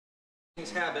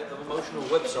Habit of emotional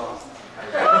whipsaw.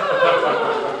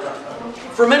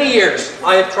 For many years,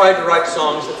 I have tried to write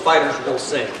songs that fighters will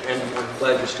sing, and I'm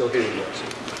glad you're still hearing this.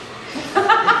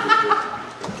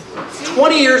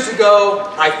 20 years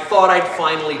ago, I thought I'd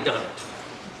finally done it.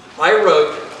 I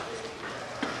wrote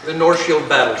the Northshield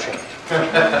battle chant,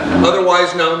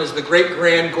 otherwise known as the great,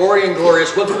 grand, gory, and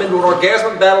glorious, whip them into an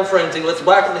orgasmic battle frenzy, let's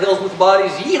blacken the hills with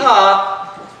bodies, yeehaw!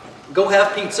 Go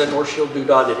have pizza, Northshield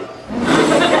doo-dah-diddy.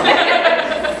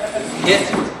 It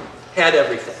had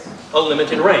everything. A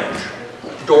limited range.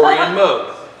 Dorian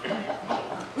mode.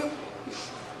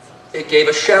 It gave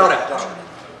a shout out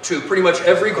to pretty much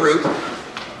every group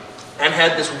and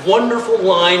had this wonderful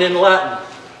line in Latin.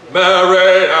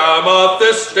 Mare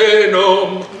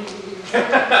amathistinum.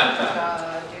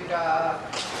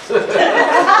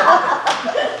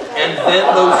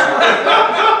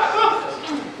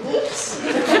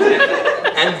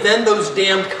 And then those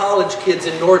damned college kids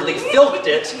in Nordley filked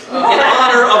it in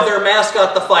honor of their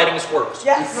mascot, the Fighting Squirrels.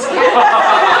 Yes. Go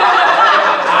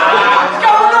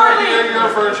Nordley! Hear your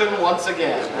version once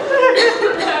again.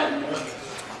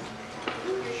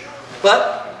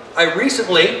 But I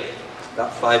recently,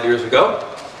 about 5 years ago,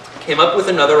 came up with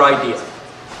another idea.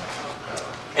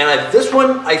 And this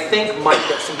one, I think, might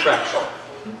get some traction.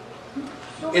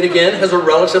 It again has a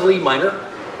relatively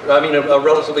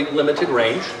relatively limited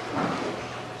range.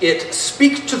 It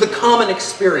speaks to the common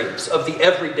experience of the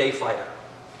everyday fighter.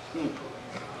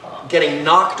 Getting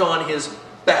knocked on his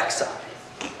backside.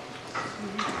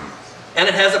 And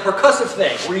it has a percussive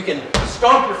thing where you can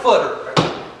stomp your foot or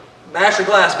mash a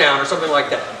glass down or something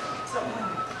like that.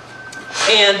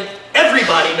 And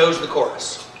everybody knows the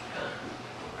chorus.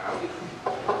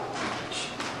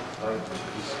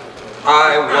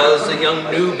 I was a young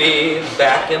newbie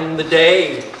back in the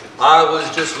day. I was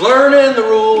just learning the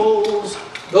rules.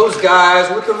 Those guys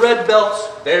with the red belts,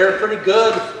 they're pretty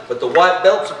good, but the white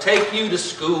belts will take you to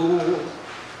school.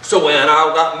 So when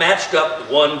I got matched up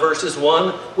 1 versus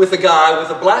 1 with a guy with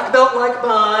a black belt like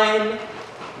mine,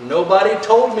 nobody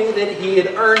told me that he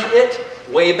had earned it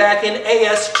way back in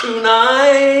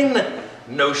AS29.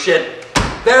 No shit.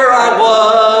 There I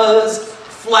was,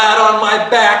 flat on my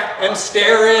back and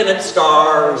staring at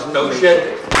stars. No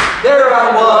shit. There I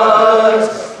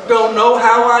was. Don't know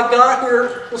how I got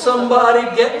here. Will somebody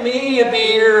get me a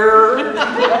beer?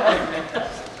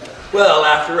 Well,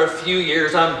 after a few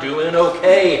years, I'm doing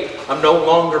okay. I'm no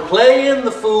longer playing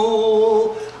the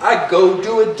fool. I go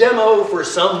do a demo for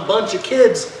some bunch of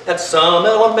kids at some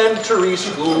elementary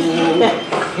school.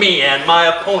 Me and my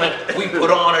opponent, we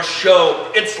put on a show.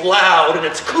 It's loud and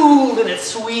it's cool and it's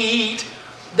sweet.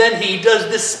 Then he does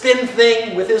this spin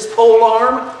thing with his pole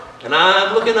arm. And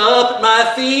I'm looking up at my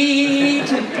feet.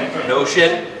 No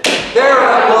shit. There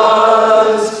I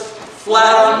was,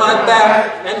 flat on my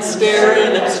back and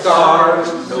staring at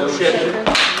stars. No shit.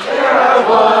 There I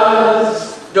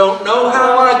was. Don't know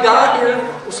how I got here.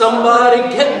 Will somebody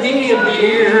get me a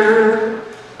beer?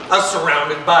 I was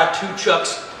surrounded by 2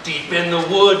 chucks deep in the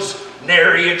woods.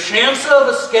 Nary a chance of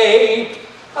escape.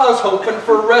 I was hoping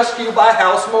for rescue by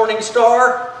House Morning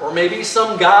Star, or maybe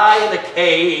some guy in a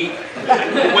cape.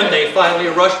 When they finally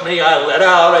rushed me, I let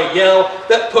out a yell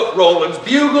that put Roland's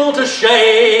bugle to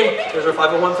shame. There's our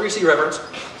 501(c) reference.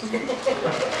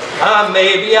 I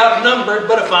may be outnumbered,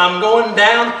 but if I'm going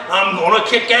down, I'm gonna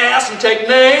kick ass and take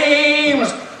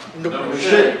names. No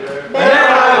shit. There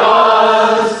I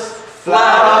was,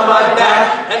 flat on my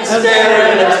back and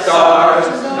staring at stars.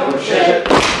 No shit.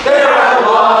 There I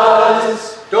was.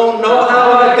 Don't know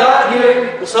how I got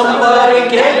here. Will somebody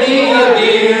get me a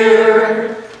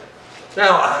beer?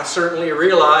 Now, I certainly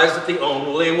realize that the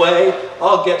only way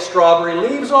I'll get strawberry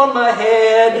leaves on my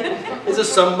head is if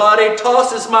somebody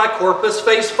tosses my corpus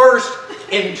face first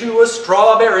into a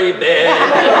strawberry bed.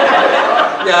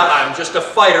 Yeah, I'm just a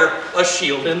fighter, a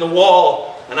shield in the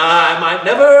wall, and I might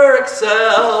never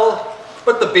excel.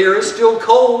 But the beer is still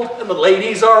cold, and the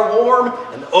ladies are warm,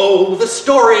 and oh, the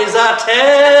stories I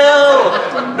tell.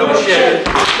 No shit.